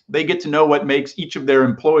 They get to know what makes each of their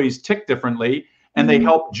employees tick differently, and they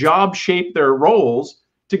help job shape their roles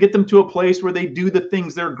to get them to a place where they do the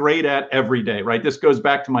things they're great at every day, right? This goes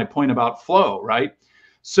back to my point about flow, right?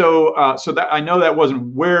 So that, I know that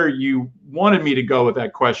wasn't where you wanted me to go with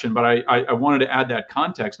that question, but I wanted to add that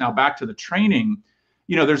context. Now back to the training,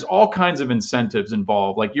 there's all kinds of incentives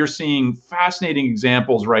involved. Like, you're seeing fascinating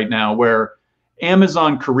examples right now where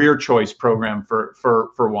Amazon Career Choice program,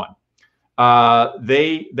 for one,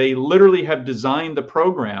 they literally have designed the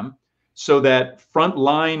program so that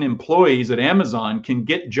frontline employees at Amazon can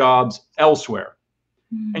get jobs elsewhere.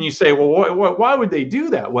 And you say, well, why would they do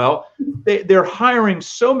that? Well, they're hiring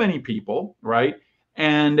so many people, right?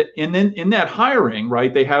 And then in that hiring,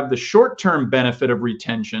 right, they have the short-term benefit of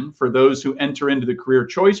retention for those who enter into the Career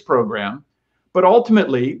Choice program. But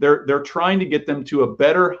ultimately, they're trying to get them to a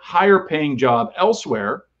better, higher-paying job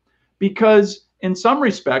elsewhere, because in some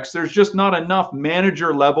respects, there's just not enough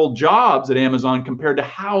manager-level jobs at Amazon compared to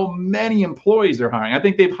how many employees they're hiring. I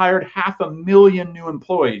think they've hired 500,000 new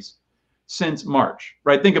employees since March,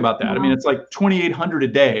 right? Think about that. I mean, it's like 2,800 a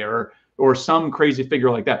day or some crazy figure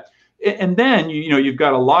like that. And then, you've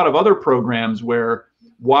got a lot of other programs where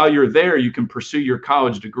while you're there, you can pursue your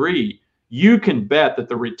college degree. You can bet that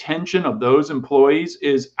the retention of those employees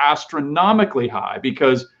is astronomically high,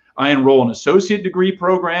 because I enroll an associate degree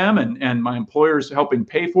program and my employer is helping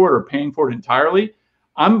pay for it or paying for it entirely.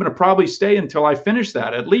 I'm going to probably stay until I finish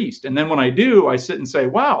that at least. And then when I do, I sit and say,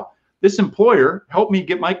 wow, this employer helped me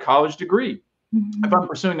get my college degree. If I'm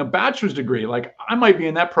pursuing a bachelor's degree, like, I might be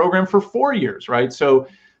in that program for 4 years, right? So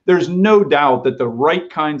there's no doubt that the right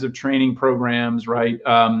kinds of training programs, right,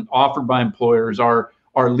 offered by employers are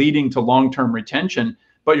leading to long-term retention.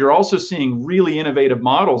 But you're also seeing really innovative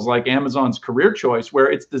models like Amazon's Career Choice,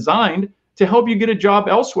 where it's designed to help you get a job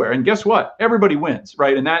elsewhere. And guess what? Everybody wins,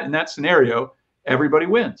 right? In that scenario, everybody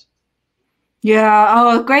wins. Yeah,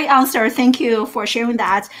 oh, great answer. Thank you for sharing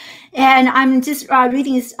that. And I'm just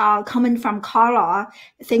reading this comment from Carla.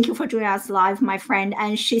 Thank you for joining us live, my friend.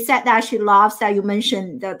 And she said that she loves that you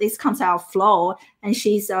mentioned this concept of flow, and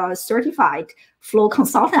she's a certified flow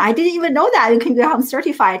consultant. I didn't even know that you can become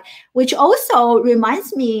certified, which also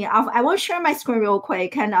reminds me of, I want to share my screen real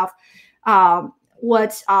quick, kind of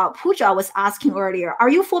what Pooja was asking earlier. Are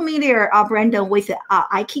you familiar, Brandon, with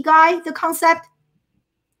Ikigai, the concept?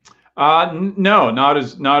 No, not.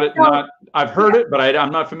 I've heard it, but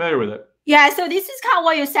I'm not familiar with it. Yeah, so this is kind of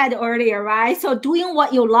what you said earlier, right? So doing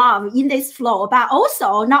what you love in this flow, but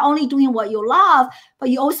also not only doing what you love,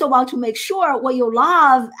 but you also want to make sure what you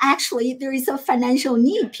love, actually, there is a financial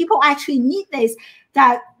need. People actually need this,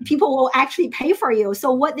 that people will actually pay for you.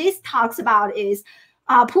 So what this talks about is,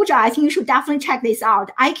 Pooja, I think you should definitely check this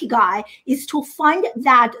out. Ikigai is to find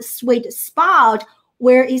that sweet spot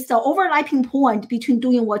where is the overlapping point between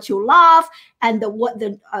doing what you love and what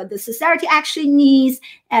the society actually needs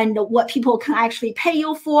and what people can actually pay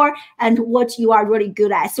you for and what you are really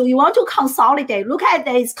good at. So you want to consolidate, look at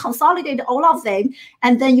this, consolidate all of them,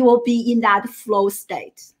 and then you will be in that flow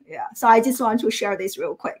state. Yeah. So I just want to share this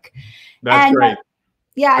real quick. That's great.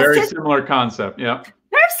 Yeah. Very similar concept. Yeah.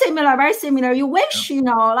 Very similar, very similar. You wish,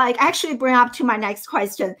 like actually bring up to my next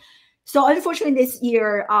question. So unfortunately, this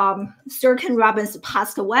year, Sir Ken Robins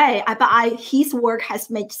passed away. But his work has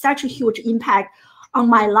made such a huge impact on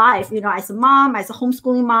my life, as a mom, as a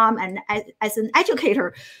homeschooling mom, and as an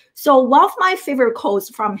educator. So one of my favorite quotes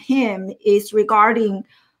from him is regarding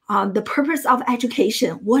the purpose of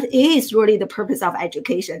education. What is really the purpose of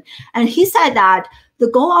education? And he said that the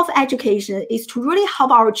goal of education is to really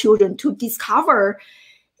help our children to discover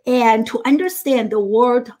and to understand the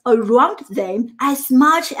world around them as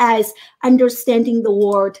much as understanding the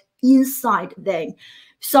world inside them.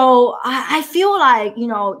 So I feel like,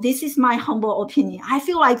 this is my humble opinion. I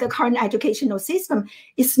feel like the current educational system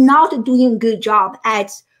is not doing a good job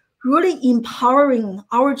at really empowering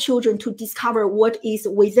our children to discover what is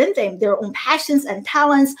within them, their own passions and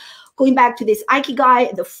talents. Going back to this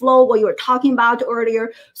Ikigai, the flow, what you were talking about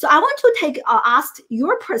earlier. So I want to ask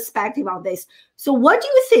your perspective on this. So what do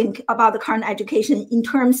you think about the current education in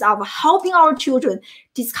terms of helping our children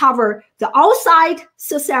discover the outside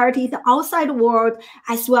society, the outside world,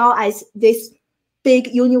 as well as this big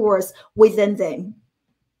universe within them?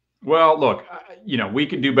 Well, look, we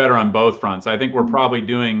could do better on both fronts. I think we're probably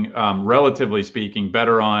doing, relatively speaking,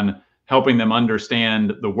 better on helping them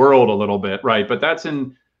understand the world a little bit, right? But that's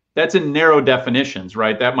in narrow definitions,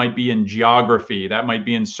 right? That might be in geography, that might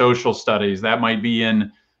be in social studies, that might be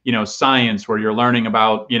in, science, where you're learning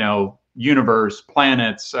about, universe,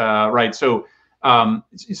 planets, right? So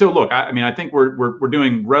look, I think we're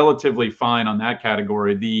doing relatively fine on that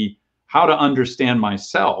category. The how to understand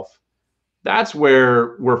myself, that's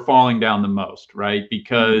where we're falling down the most, right?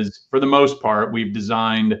 Because for the most part, we've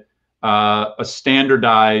designed a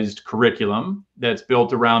standardized curriculum that's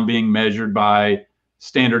built around being measured by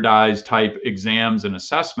standardized type exams and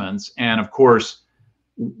assessments. And of course,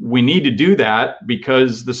 we need to do that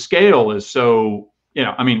because the scale is so,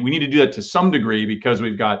 we need to do that to some degree because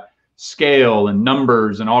we've got scale and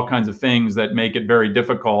numbers and all kinds of things that make it very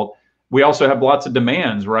difficult. We also have lots of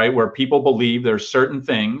demands, right? Where people believe there's certain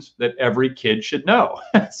things that every kid should know.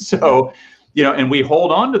 So, and we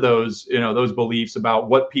hold on to those, those beliefs about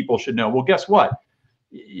what people should know. Well, guess what?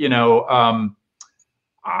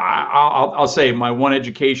 I'll say my one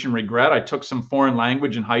education regret, I took some foreign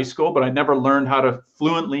language in high school, but I never learned how to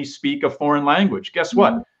fluently speak a foreign language. Guess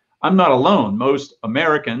what? I'm not alone. Most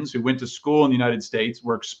Americans who went to school in the United States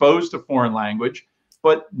were exposed to foreign language,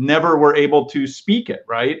 but never were able to speak it,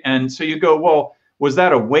 right? And so you go, well, was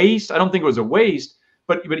that a waste? I don't think it was a waste,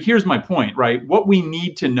 but here's my point, right? What we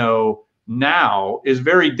need to know now is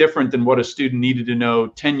very different than what a student needed to know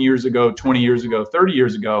 10 years ago, 20 years ago, 30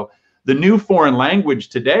 years ago. The new foreign language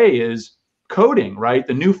today is coding, right?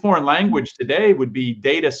 The new foreign language today would be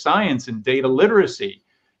data science and data literacy.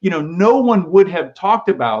 No one would have talked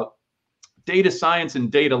about data science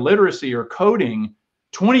and data literacy or coding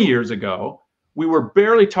 20 years ago. We were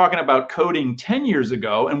barely talking about coding 10 years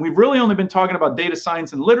ago, and we've really only been talking about data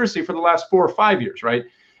science and literacy for the last 4 or 5 years, right?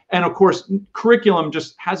 And of course, curriculum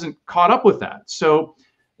just hasn't caught up with that. So,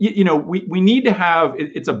 we need to have,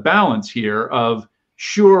 it's a balance here of,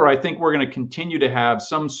 sure, I think we're going to continue to have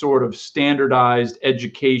some sort of standardized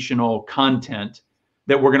educational content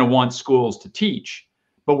that we're going to want schools to teach,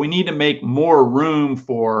 but we need to make more room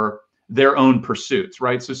for their own pursuits,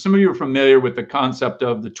 right? So some of you are familiar with the concept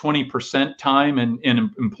of the 20% time in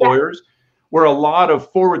employers, where a lot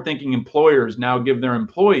of forward-thinking employers now give their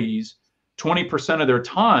employees 20% of their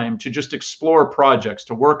time to just explore projects,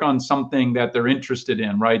 to work on something that they're interested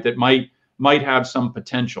in, right? That might have some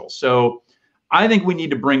potential. So I think we need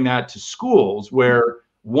to bring that to schools where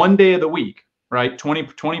one day of the week, right,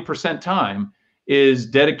 20% time is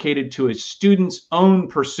dedicated to a student's own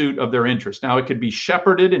pursuit of their interest. Now, it could be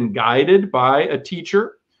shepherded and guided by a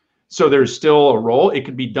teacher, so there's still a role. It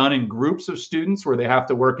could be done in groups of students where they have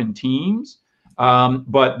to work in teams.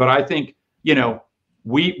 But I think,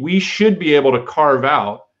 we should be able to carve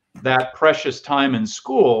out that precious time in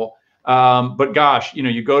school But gosh,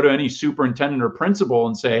 you go to any superintendent or principal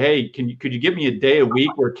and say, hey, could you give me a day a week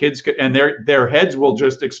where kids could, and their heads will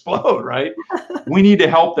just explode, right? We need to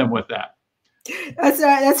help them with that. That's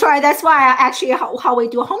right. That's why actually how we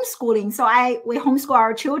do homeschooling. So we homeschool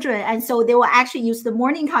our children, and so they will actually use the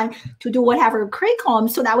morning time to do whatever curriculum,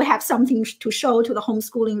 so that we have something to show to the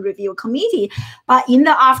homeschooling review committee. But in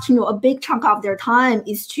the afternoon, a big chunk of their time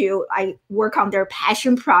is to work on their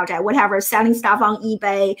passion project, whatever, selling stuff on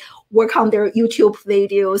eBay, work on their YouTube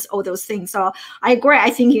videos, all those things. So I agree.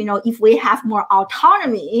 I think, if we have more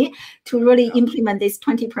autonomy to really implement this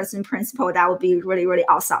 20% principle, that would be really, really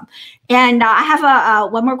awesome. And I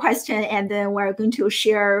have one more question, and then we're going to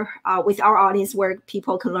share with our audience where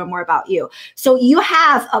people can learn more about you. So you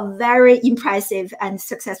have a very impressive and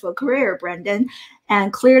successful career, Brandon.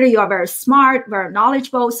 And clearly you are very smart, very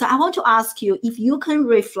knowledgeable. So I want to ask you if you can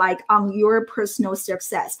reflect on your personal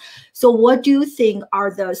success. So what do you think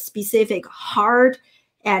are the specific hard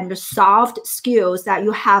and soft skills that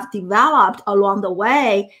you have developed along the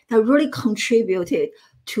way that really contributed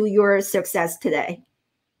to your success today?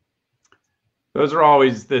 Those are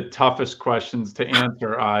always the toughest questions to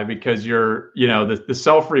answer, because the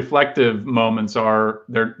self-reflective moments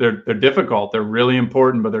they're difficult. They're really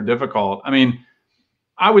important, but they're difficult. I mean,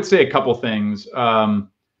 I would say a couple things.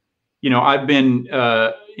 I've been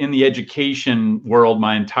in the education world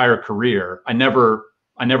my entire career. I never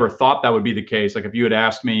thought that would be the case. Like if you had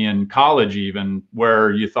asked me in college, even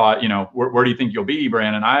where you thought, where do you think you'll be,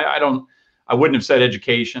 Brandon? I wouldn't have said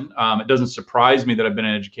education. It doesn't surprise me that I've been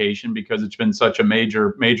in education because it's been such a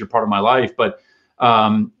major part of my life. But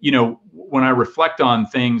when I reflect on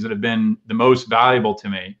things that have been the most valuable to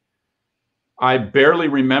me, I barely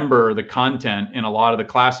remember the content in a lot of the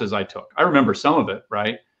classes I took. I remember some of it,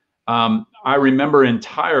 right? I remember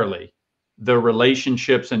entirely the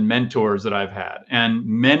relationships and mentors that I've had. And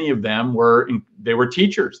many of them were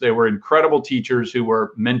teachers. They were incredible teachers who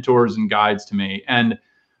were mentors and guides to me. And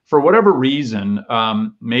for whatever reason,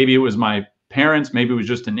 maybe it was my parents, maybe it was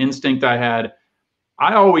just an instinct I had,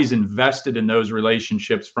 I always invested in those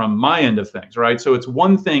relationships from my end of things, right? So it's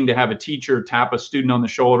one thing to have a teacher tap a student on the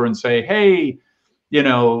shoulder and say, hey, and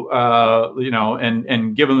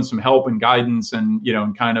give them some help and guidance and,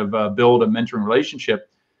 and kind of build a mentoring relationship.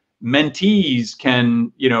 Mentees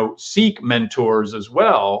can, seek mentors as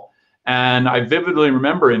well. And I vividly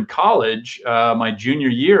remember in college, my junior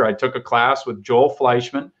year, I took a class with Joel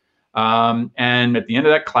Fleischman. And at the end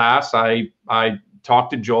of that class, I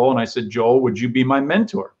talked to Joel and I said, Joel, would you be my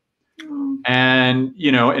mentor? And,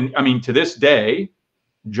 and I mean, to this day,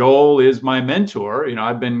 Joel is my mentor.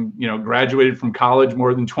 I've been, graduated from college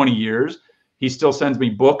more than 20 years. He still sends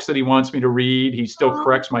me books that he wants me to read. He still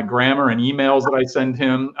corrects my grammar and emails that I send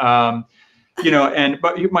him. But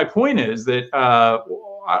my point is that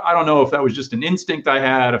I don't know if that was just an instinct I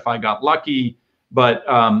had, if I got lucky, but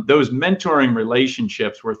those mentoring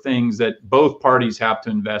relationships were things that both parties have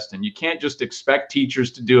to invest in. You can't just expect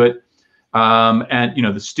teachers to do it.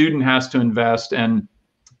 And, the student has to invest. And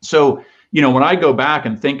so, when I go back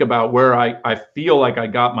and think about where I feel like I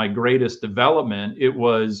got my greatest development, it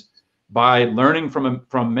was by learning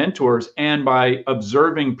from mentors and by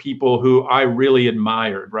observing people who I really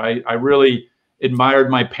admired, right? I really admired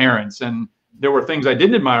my parents, and there were things I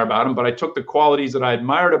didn't admire about them, but I took the qualities that I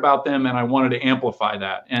admired about them and I wanted to amplify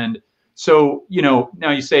that. And so,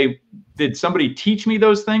 now you say, did somebody teach me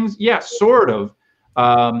those things? Yes, sort of.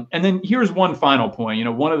 And then here's one final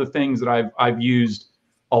point. One of the things that I've used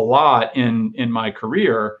a lot in my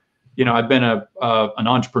career, I've been an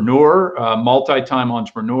entrepreneur, a multi-time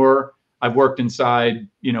entrepreneur. I've worked inside,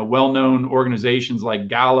 well-known organizations like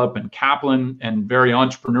Gallup and Kaplan and very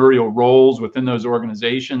entrepreneurial roles within those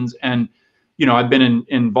organizations. And, I've been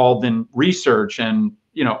involved in research and,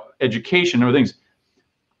 education and other things.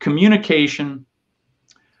 Communication,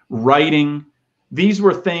 writing, these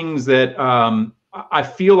were things that I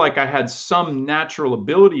feel like I had some natural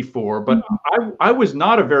ability for, but I was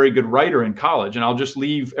not a very good writer in college. And I'll just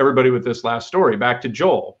leave everybody with this last story. Back to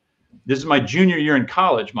Joel. This is my junior year in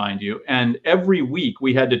college, mind you. And every week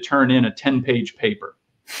we had to turn in a 10-page paper.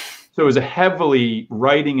 So it was a heavily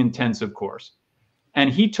writing intensive course. And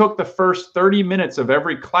he took the first 30 minutes of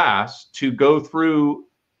every class to go through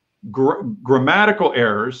grammatical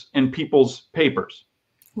errors in people's papers.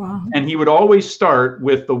 Wow. And he would always start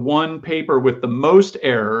with the one paper with the most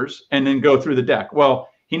errors and then go through the deck. Well,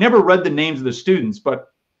 he never read the names of the students,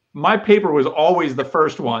 but my paper was always the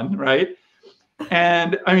first one, right?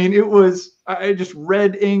 And I mean, I just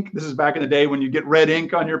red ink. This is back in the day when you get red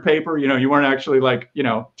ink on your paper, you weren't actually like,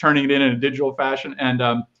 turning it in a digital fashion.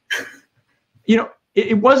 And,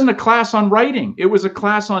 it wasn't a class on writing. It was a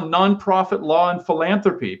class on nonprofit law and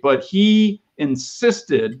philanthropy. But he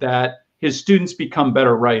insisted that his students become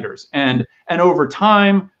better writers. And over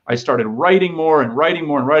time, I started writing more and writing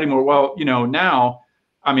more and writing more. Well, now,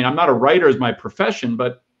 I mean, I'm not a writer as my profession,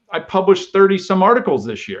 but I published 30 some articles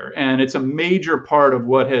this year. And it's a major part of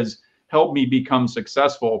what has helped me become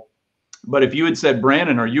successful. But if you had said,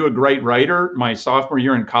 Brandon, are you a great writer my sophomore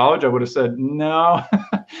year in college? I would have said, no.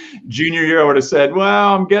 Junior year, I would have said,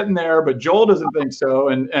 well, I'm getting there, but Joel doesn't think so.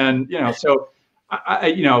 And so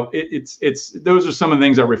it's those are some of the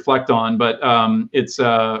things I reflect on, but it's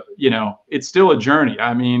still a journey.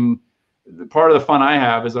 I mean, part of the fun I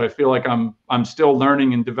have is that I feel like I'm still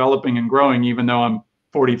learning and developing and growing, even though I'm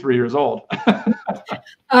 43 years old.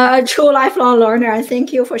 A true lifelong learner. And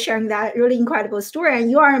thank you for sharing that really incredible story.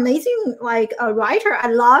 And you are amazing, like a writer.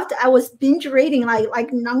 I was binge reading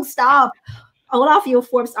like nonstop all of your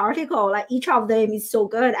Forbes article. Like each of them is so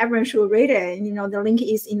good. Everyone should read it. And, the link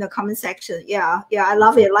is in the comment section. Yeah, I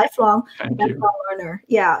love it. Lifelong learner.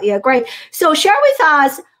 Yeah, great. So share with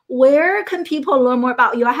us, where can people learn more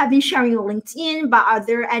about you? I have been sharing your LinkedIn, but are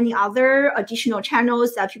there any other additional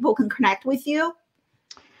channels that people can connect with you?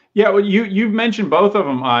 Yeah, well, you've mentioned both of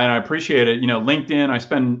them, and I appreciate it. LinkedIn.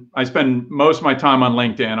 I spend most of my time on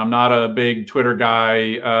LinkedIn. I'm not a big Twitter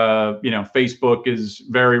guy. Facebook is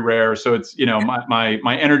very rare, so it's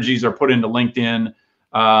my energies are put into LinkedIn,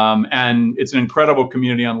 and it's an incredible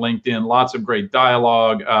community on LinkedIn. Lots of great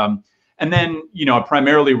dialogue, and then I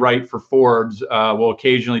primarily write for Forbes. We'll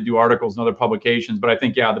occasionally do articles in other publications, but I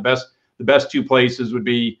think the best two places would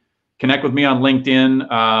be connect with me on LinkedIn,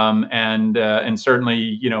 and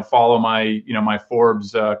certainly follow my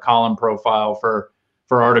Forbes column profile for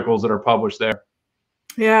articles that are published there.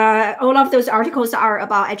 Yeah, all of those articles are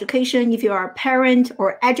about education. If you are a parent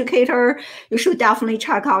or educator, you should definitely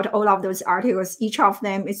check out all of those articles. Each of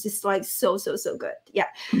them is just like so good. Yeah.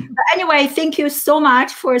 But anyway, thank you so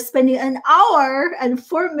much for spending an hour and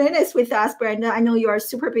 4 minutes with us, Brandon. I know you are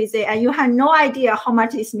super busy and you had no idea how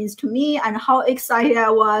much this means to me and how excited I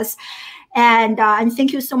was. And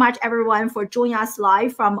thank you so much, everyone, for joining us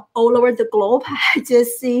live from all over the globe. I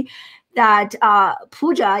just see that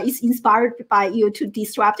Pooja is inspired by you to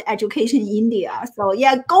disrupt education in India. So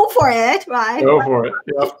yeah, go for it, right? Go for it.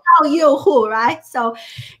 Yep. Tell you who, right? So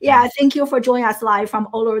yeah, thank you for joining us live from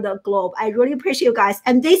all over the globe. I really appreciate you guys.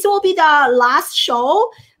 And this will be the last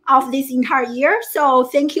show of this entire year. So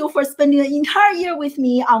thank you for spending the entire year with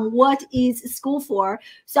me on What is School For.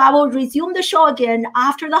 So I will resume the show again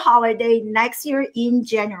after the holiday next year in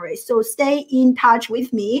January. So stay in touch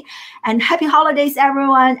with me, and happy holidays,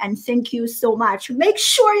 everyone. And thank you so much. Make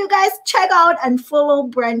sure you guys check out and follow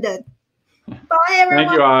Brandon. Bye, everyone.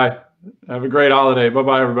 Thank you, Have a great holiday.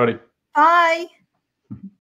 Bye-bye, everybody. Bye.